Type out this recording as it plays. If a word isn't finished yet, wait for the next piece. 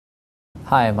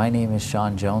Hi, my name is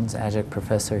Shawn Jones, adjunct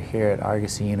professor here at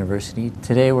Argosy University.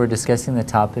 Today we're discussing the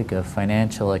topic of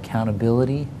financial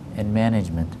accountability and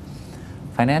management.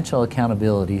 Financial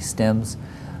accountability stems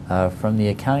from the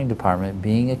accounting department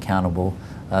being accountable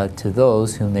to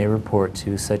those whom they report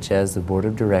to, such as the board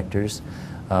of directors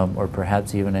or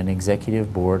perhaps even an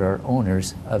executive board or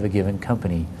owners of a given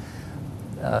company.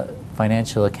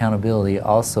 Financial accountability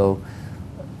also,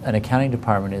 an accounting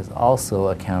department is also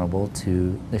accountable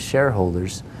to the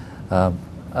shareholders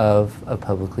of a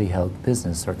publicly held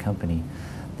business or company.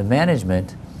 The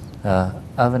management of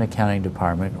an accounting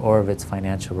department or of its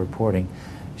financial reporting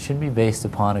should be based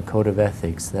upon a code of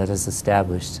ethics that is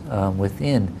established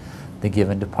within the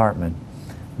given department.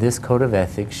 This code of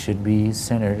ethics should be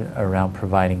centered around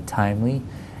providing timely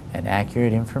and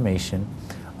accurate information,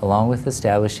 along with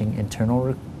establishing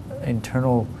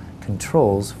internal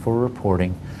controls for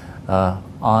reporting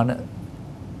on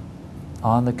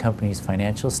the company's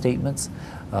financial statements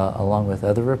along with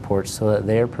other reports, so that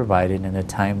they are provided in a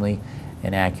timely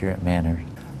and accurate manner.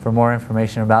 For more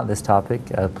information about this topic,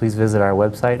 please visit our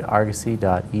website,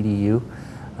 argosy.edu.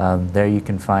 There you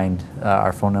can find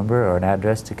our phone number or an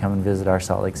address to come and visit our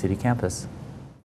Salt Lake City campus.